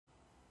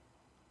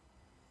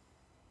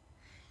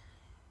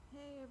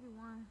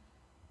everyone,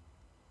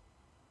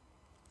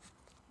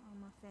 all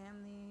my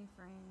family,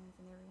 friends,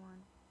 and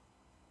everyone.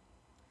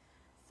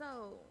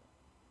 So,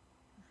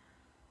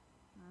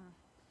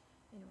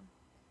 anyway,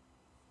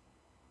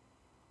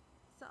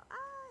 so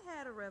I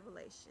had a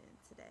revelation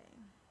today.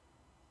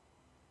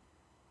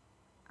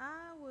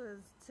 I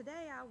was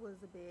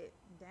a bit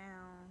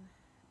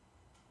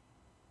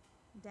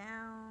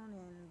down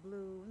and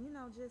blue,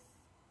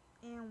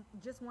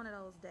 just one of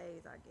those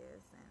days, I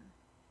guess, and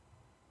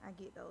I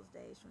get those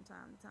days from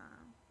time to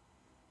time.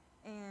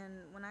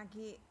 And when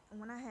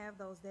I have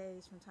those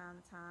days from time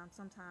to time,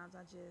 sometimes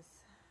I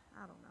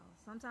don't know.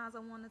 Sometimes I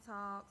want to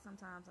talk,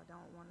 sometimes I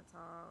don't want to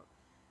talk.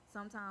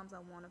 Sometimes I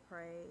want to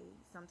pray,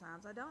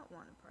 sometimes I don't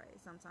want to pray.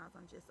 Sometimes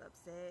I'm just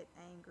upset,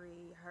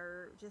 angry,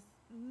 hurt, just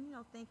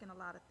thinking a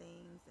lot of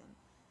things and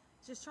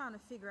just trying to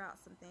figure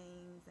out some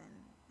things and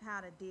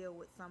how to deal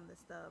with some of the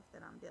stuff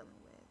that I'm dealing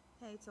with.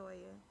 Hey,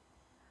 Toya.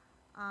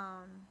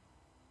 Um,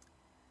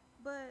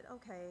 but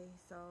okay,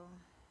 so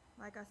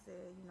like I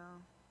said,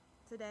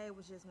 today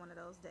was just one of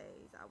those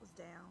days. I was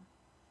down,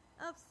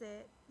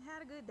 upset,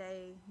 had a good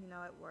day,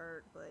 at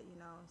work, but,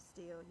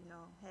 still,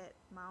 had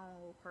my own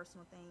little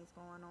personal things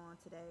going on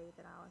today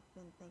that I've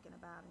been thinking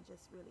about and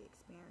just really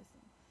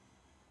experiencing.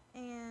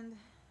 And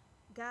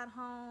got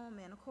home,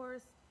 and of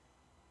course,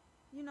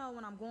 when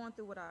I'm going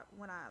through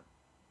when I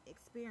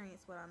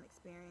experience what I'm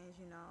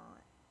experiencing,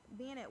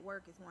 being at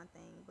work is one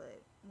thing,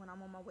 but when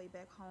I'm on my way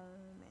back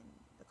home and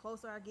the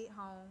closer I get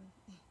home,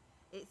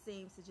 it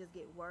seems to just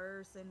get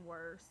worse and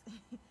worse.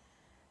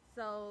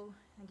 So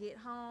I get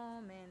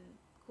home, and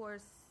of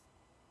course,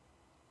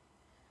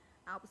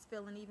 I was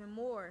feeling even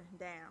more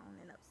down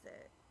and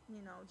upset,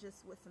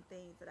 just with some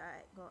things that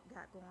I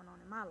got going on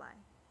in my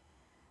life.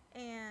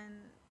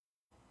 And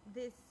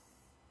this,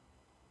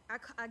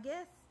 I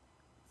guess,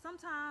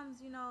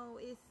 sometimes, you know,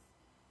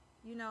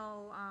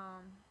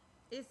 um,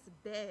 it's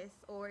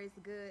best or it's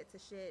good to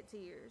shed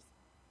tears.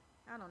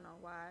 I don't know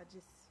why. It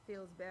just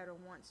feels better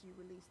once you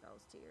release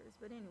those tears.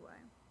 But anyway,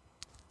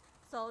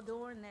 so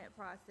during that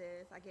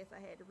process, I guess I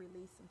had to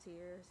release some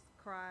tears,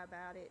 cry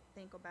about it,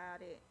 think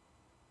about it,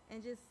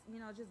 and just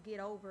get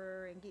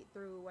over and get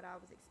through what I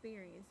was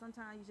experiencing.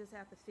 Sometimes you just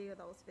have to feel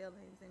those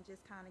feelings and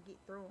just kind of get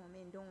through them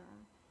and do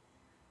them.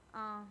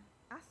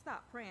 I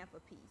stopped praying for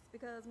peace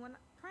because when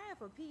praying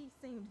for peace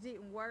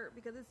didn't work,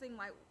 because it seemed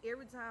like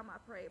every time I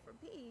prayed for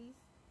peace,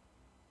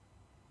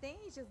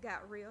 things just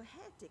got real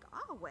hectic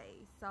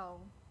always.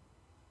 So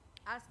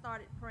I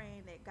started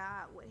praying that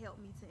God would help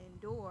me to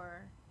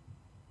endure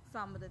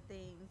some of the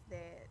things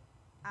that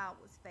I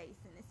was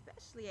facing,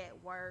 especially at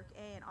work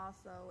and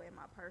also in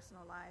my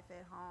personal life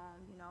at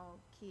home,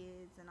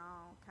 kids and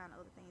all kind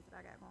of other things that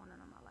I got going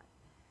on in my life.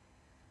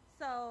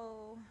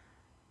 So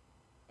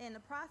in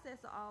the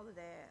process of all of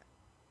that,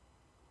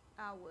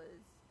 I was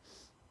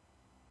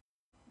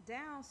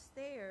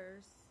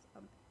downstairs,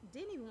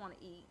 didn't even want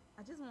to eat.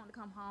 I just wanted to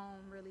come home,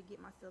 really get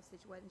myself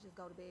situated and just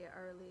go to bed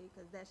early,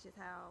 because that's just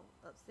how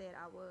upset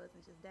I was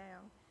and just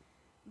down.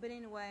 But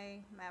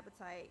anyway, my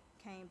appetite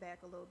came back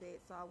a little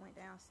bit, so I went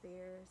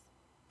downstairs,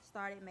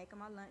 started making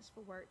my lunch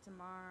for work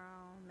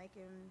tomorrow,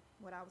 making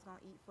what I was going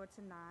to eat for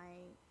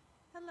tonight.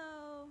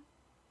 Hello.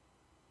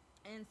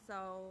 And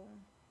so,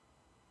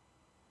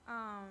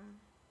 um,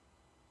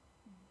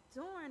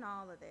 during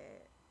all of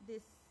that,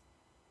 this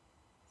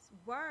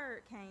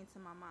word came to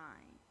my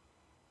mind,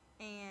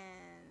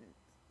 and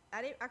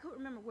I couldn't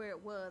remember where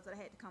it was, but I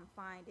had to come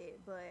find it,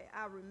 but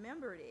I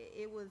remembered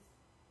it.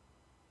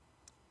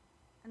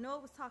 I know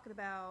it was talking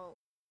about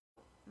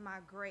my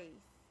grace.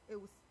 It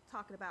was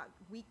talking about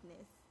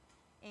weakness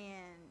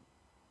and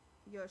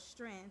your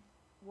strength.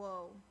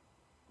 Well,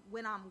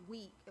 when I'm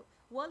weak,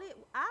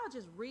 I'll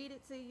just read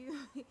it to you.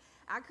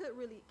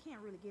 Can't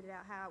really get it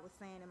out how I was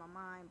saying in my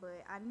mind,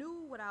 but I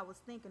knew what I was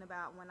thinking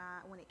about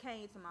when it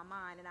came to my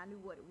mind, and I knew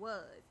what it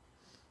was.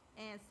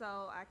 And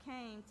so I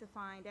came to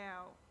find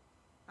out.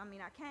 I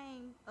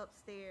came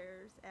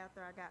upstairs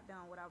after I got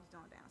done what I was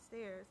doing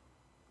downstairs.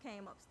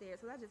 Came upstairs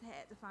because I just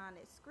had to find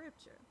that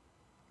scripture,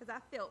 because I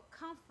felt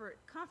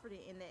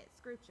comforted in that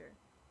scripture.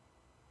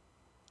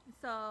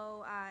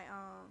 So I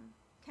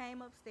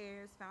came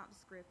upstairs, found the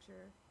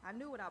scripture. I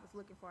knew what I was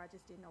looking for. I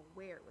just didn't know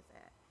where it was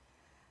at.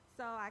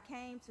 So I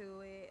came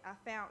to it. I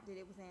found that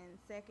it was in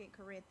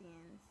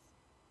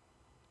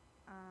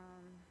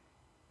um,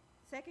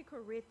 2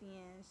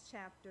 Corinthians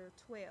chapter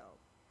 12.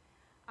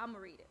 I'm going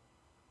to read it.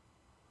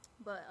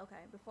 But,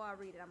 okay, before I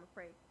read it, I'm going to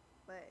pray.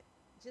 But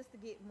just to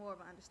get more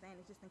of an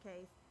understanding, just in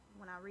case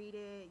when I read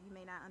it, you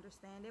may not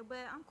understand it.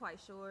 But I'm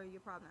quite sure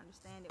you'll probably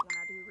understand it when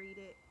I do read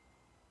it.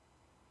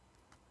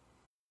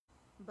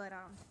 But,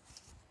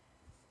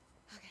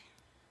 okay.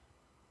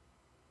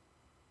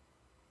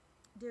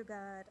 Dear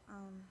God,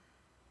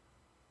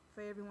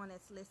 for everyone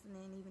that's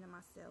listening, even to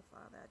myself,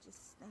 Father, I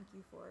just thank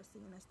you for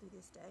seeing us through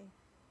this day.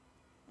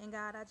 And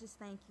God, I just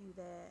thank you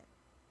that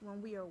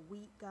when we are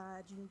weak,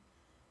 God,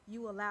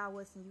 you allow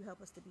us and you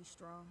help us to be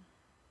strong.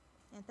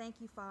 And thank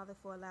you, Father,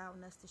 for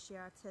allowing us to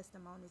share our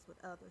testimonies with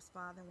others,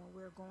 Father, when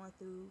we're going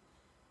through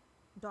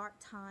dark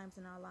times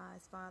in our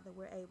lives, Father,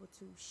 we're able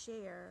to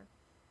share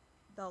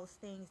those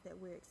things that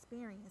we're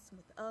experiencing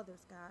with others,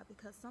 God,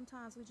 because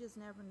sometimes we just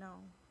never know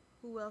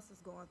who else is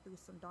going through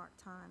some dark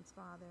times,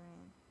 Father,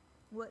 and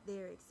what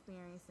they're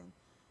experiencing.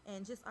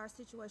 And just our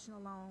situation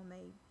alone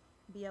may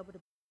be able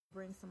to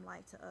bring some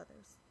light to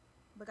others.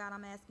 But God,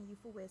 I'm asking you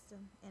for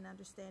wisdom and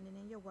understanding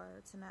in your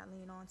word, to not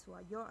lean on to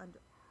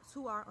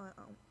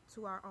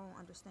our own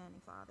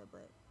understanding, Father,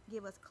 but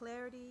give us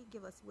clarity,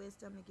 give us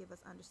wisdom, and give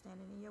us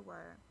understanding in your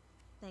word.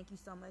 Thank you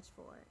so much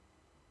for it.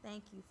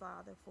 Thank you,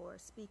 Father, for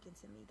speaking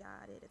to me,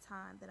 God, at a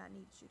time that I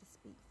needed you to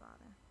speak,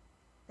 Father.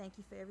 Thank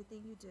you for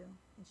everything you do.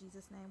 In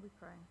Jesus' name we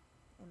pray.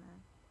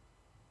 Amen.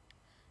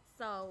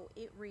 So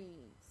it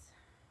reads,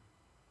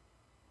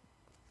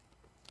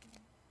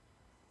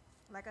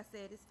 like I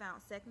said, it's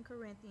found 2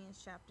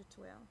 Corinthians chapter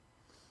 12.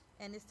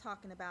 And it's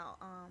talking about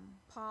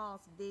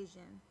Paul's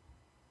vision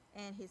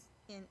and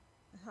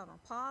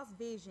Paul's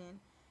vision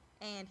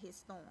and his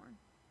thorn.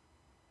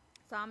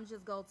 So I'm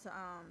just go to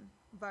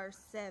verse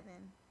 7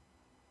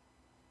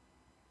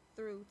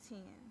 through 10.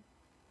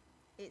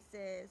 It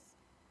says,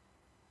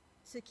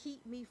 to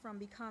keep me from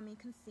becoming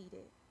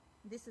conceited.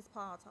 This is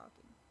Paul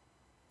talking.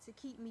 To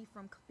keep me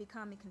from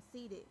becoming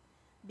conceited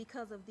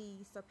because of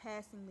these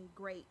surpassingly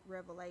great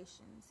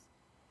revelations,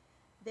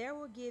 there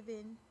were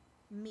given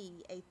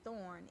me a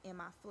thorn in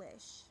my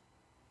flesh,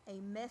 a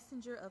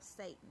messenger of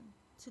Satan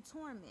to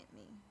torment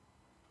me.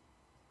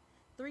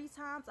 3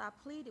 times I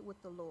pleaded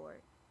with the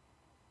Lord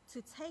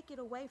to take it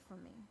away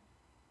from me.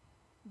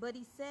 But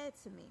he said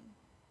to me,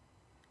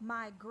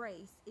 my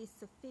grace is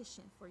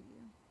sufficient for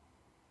you,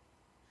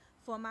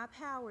 for my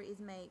power is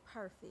made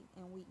perfect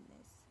in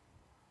weakness.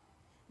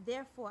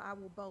 Therefore I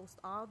will boast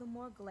all the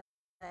more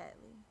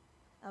gladly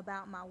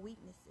about my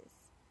weaknesses,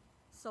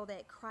 so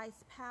that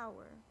Christ's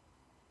power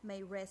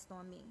may rest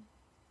on me.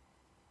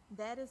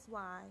 That is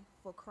why,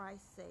 for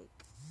Christ's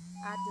sake,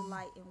 I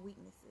delight in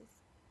weaknesses.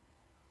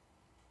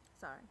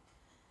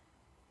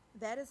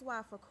 That is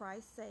why, for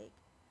Christ's sake,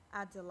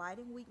 I delight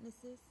in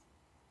weaknesses,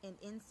 in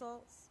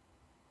insults,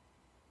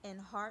 in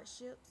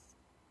hardships,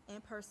 in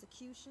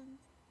persecutions,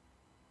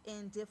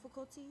 in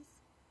difficulties.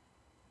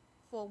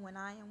 For when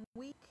I am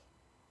weak,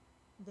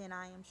 then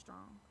I am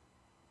strong.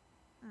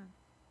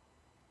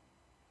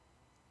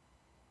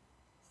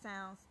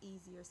 Sounds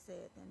easier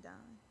said than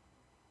done.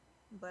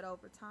 But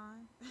over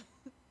time,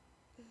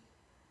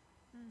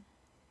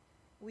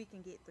 we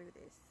can get through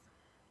this.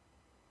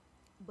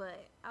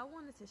 But I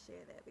wanted to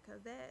share that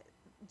because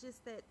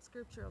that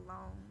scripture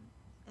alone,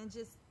 and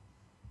just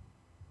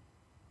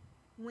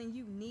when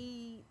you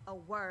need a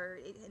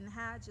word, and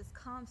how it just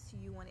comes to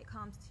you when it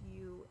comes to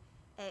you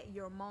at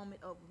your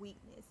moment of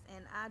weakness.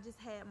 And I just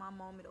had my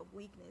moment of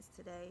weakness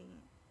today,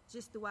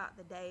 just throughout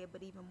the day,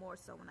 but even more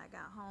so when I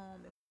got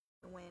home,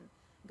 and when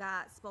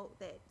God spoke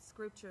that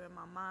scripture in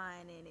my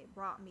mind, and it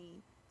brought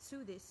me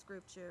to this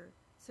scripture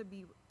to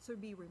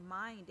be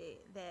reminded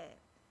that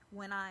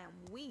when I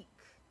am weak,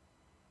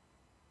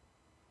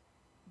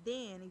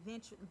 then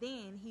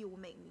he will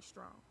make me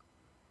strong.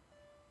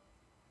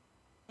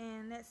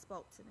 And that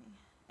spoke to me,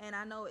 and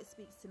I know it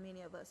speaks to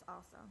many of us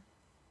also.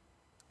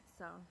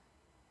 So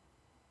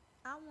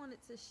I wanted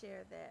to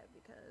share that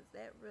because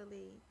that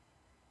really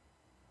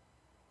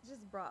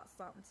just brought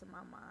something to my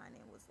mind,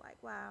 and was like,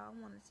 wow,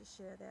 I wanted to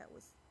share that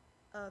with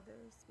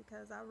others,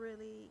 because I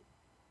really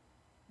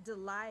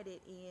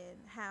delighted in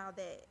how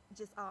that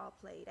just all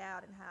played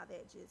out, and how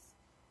that just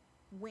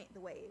went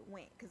the way it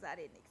went, because I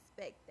didn't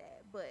expect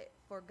that. But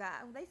for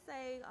God, they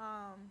say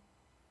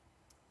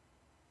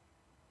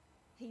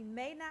he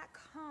may not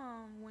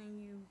come when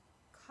you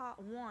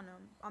want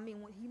him.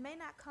 He may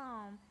not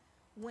come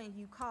when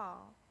you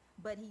call,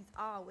 but he's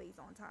always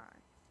on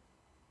time.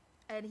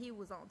 And he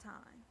was on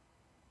time.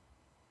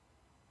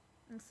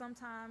 And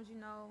sometimes,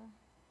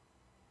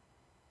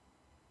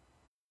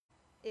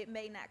 it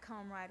may not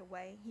come right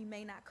away. He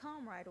may not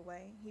come right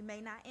away. He may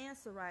not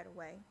answer right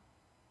away.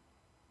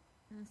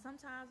 And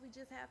sometimes we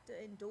just have to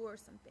endure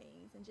some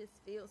things and just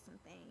feel some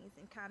things,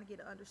 and kind of get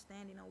an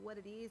understanding on what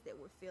it is that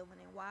we're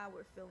feeling, and why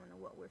we're feeling, and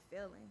what we're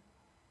feeling.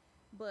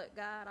 But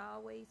God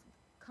always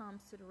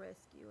comes to the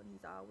rescue, and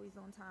he's always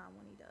on time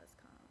when he does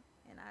come.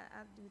 And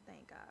I do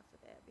thank God for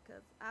that,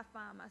 because I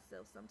find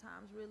myself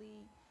sometimes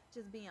really,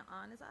 just being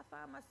honest, I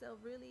find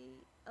myself really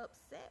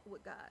upset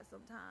with God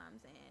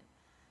sometimes. And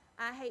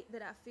I hate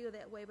that I feel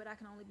that way, but I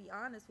can only be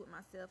honest with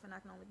myself, and I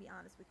can only be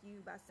honest with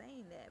you by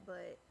saying that.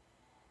 But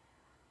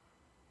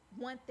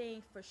one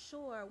thing for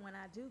sure, when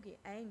I do get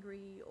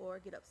angry or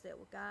get upset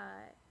with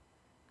God,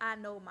 I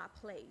know my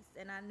place,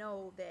 and I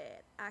know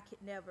that I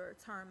could never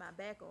turn my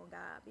back on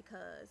God,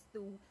 because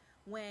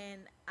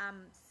when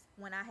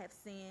I have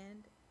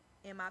sinned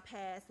in my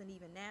past, and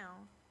even now,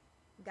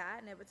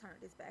 God never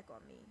turned his back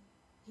on me.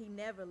 He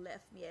never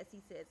left me, as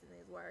he says in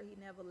his word. He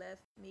never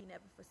left me,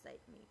 never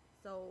forsake me.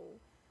 So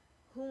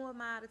who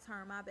am I to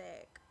turn my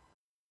back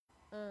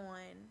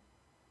on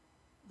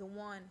the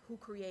one who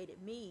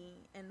created me,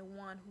 and the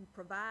one who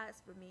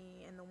provides for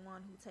me, and the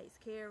one who takes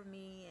care of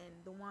me, and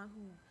the one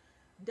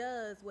who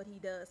does what he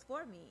does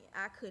for me,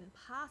 I couldn't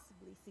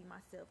possibly see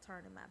myself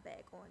turning my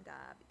back on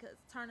God, because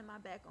turning my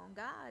back on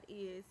God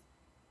is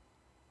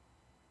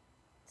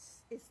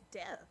it's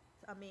death.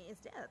 I mean,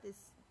 it's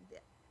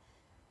death.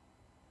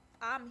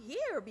 I'm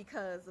here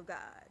because of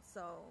God.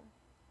 So,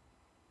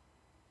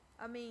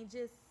 I mean,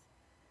 just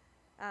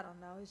I don't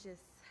know. It's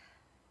just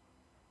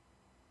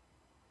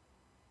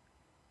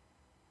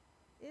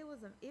it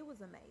was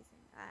amazing.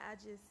 I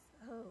just,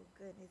 oh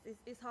goodness,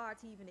 it's hard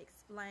to even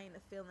explain the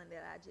feeling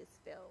that I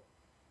just felt,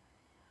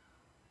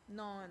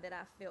 knowing that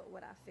I felt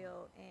what I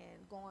felt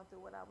and going through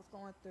what I was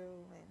going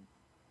through, and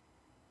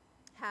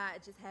how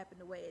it just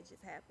happened the way it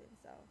just happened.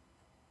 So,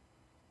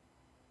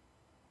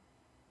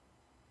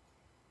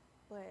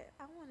 but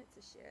I wanted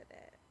to share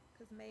that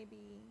because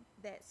maybe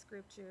that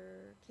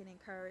scripture can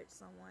encourage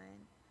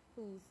someone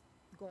who's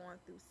going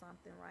through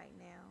something right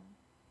now.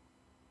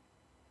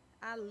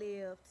 I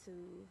live to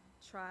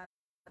try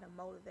to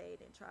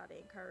motivate and try to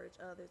encourage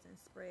others and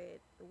spread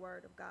the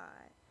word of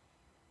God,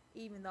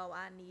 even though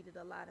I needed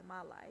a lot in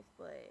my life.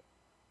 But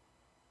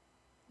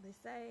they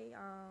say,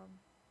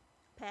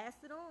 pass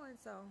it on.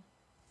 So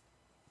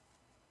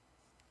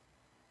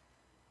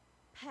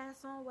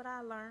pass on what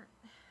I learned,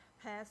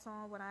 pass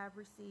on what I've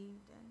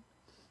received, and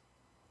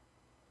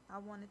I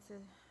wanted to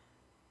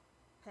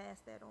pass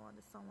that on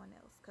to someone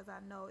else, because I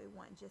know it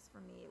wasn't just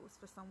for me, it was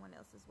for someone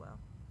else as well.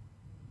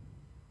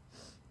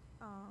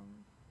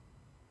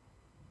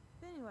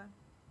 But anyway,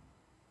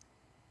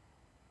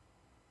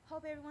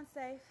 hope everyone's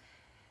safe,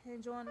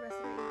 enjoying the rest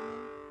of the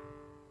evening,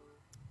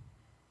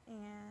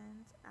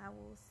 and I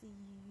will see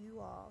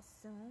you all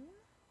soon.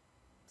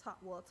 Talk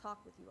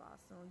with you all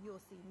soon. You'll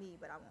see me,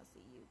 but I won't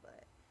see you,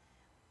 but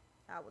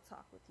I will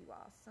talk with you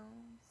all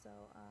soon. So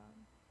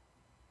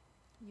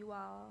you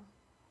all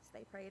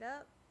stay prayed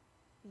up,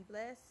 be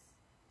blessed,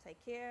 take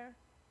care.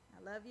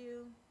 I love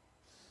you,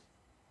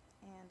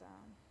 and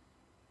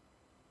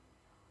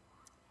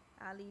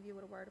I'll leave you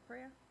with a word of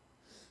prayer.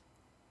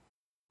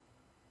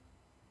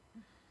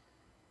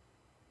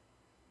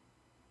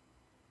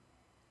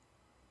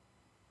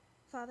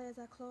 Father, as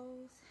I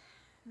close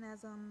and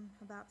as I'm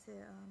about to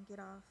get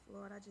off,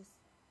 Lord, I just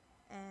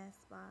ask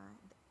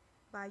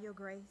by your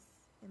grace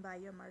and by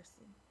your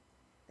mercy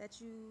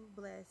that you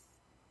bless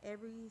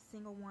every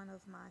single one of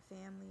my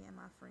family and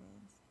my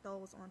friends,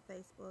 those on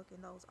Facebook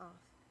and those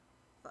off.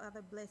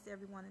 Father, bless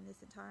everyone in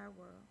this entire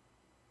world.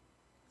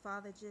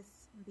 Father,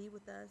 just be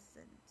with us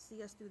and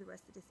see us through the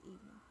rest of this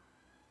evening.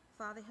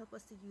 Father, help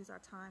us to use our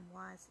time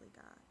wisely,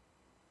 God,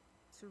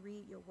 to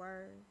read your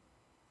word,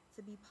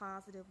 to be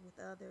positive with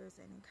others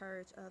and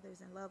encourage others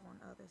and love on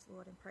others,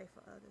 Lord, and pray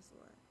for others,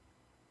 Lord.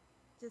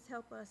 Just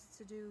help us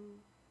to do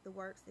the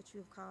works that you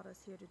have called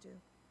us here to do.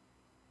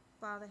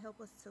 Father, help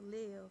us to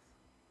live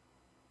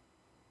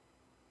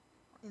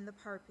in the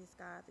purpose,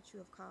 God, that you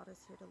have called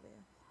us here to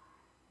live.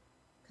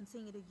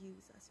 Continue to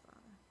use us,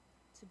 Father,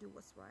 to do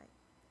what's right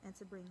and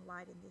to bring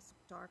light in this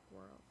dark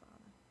world,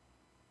 Father.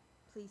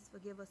 Please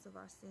forgive us of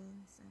our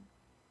sins and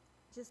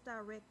just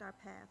direct our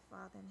path,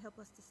 Father, and help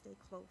us to stay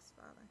close,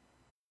 Father.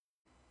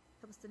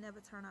 Help us to never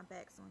turn our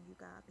backs on you,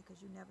 God,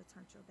 because you never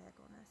turned your back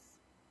on us.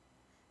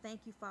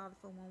 Thank you, Father,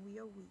 for when we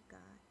are weak,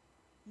 God,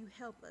 you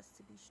help us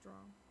to be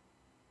strong.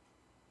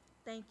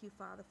 Thank you,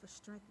 Father, for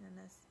strengthening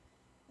us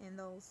in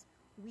those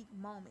weak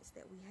moments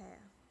that we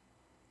have.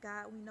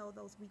 God, we know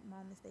those weak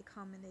moments, they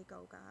come and they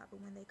go, God,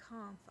 but when they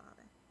come,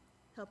 Father,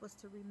 help us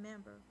to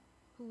remember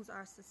who's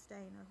our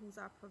sustainer, who's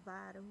our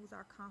provider, who's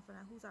our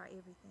confidant, who's our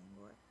everything,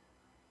 Lord.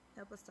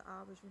 Help us to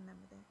always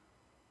remember that.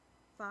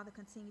 Father,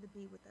 continue to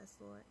be with us,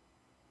 Lord,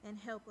 and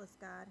help us,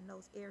 God, in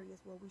those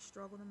areas where we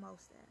struggle the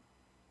most at.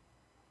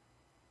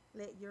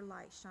 Let your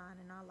light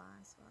shine in our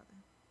lives, Father.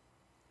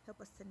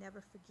 Help us to never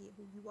forget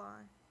who you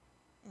are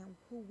and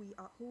who we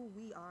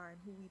are and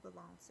who we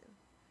belong to.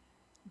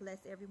 Bless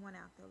everyone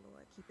out there,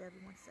 Lord. Keep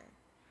everyone safe.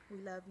 We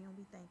love you and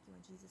we thank you.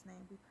 In Jesus'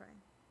 name we pray.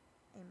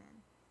 Amen.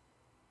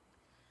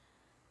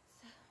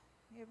 So,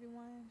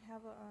 everyone,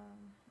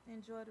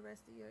 enjoy the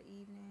rest of your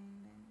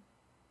evening,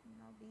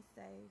 and be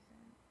safe,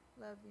 and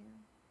love you.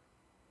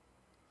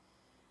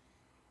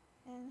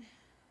 And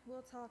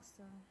we'll talk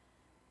soon.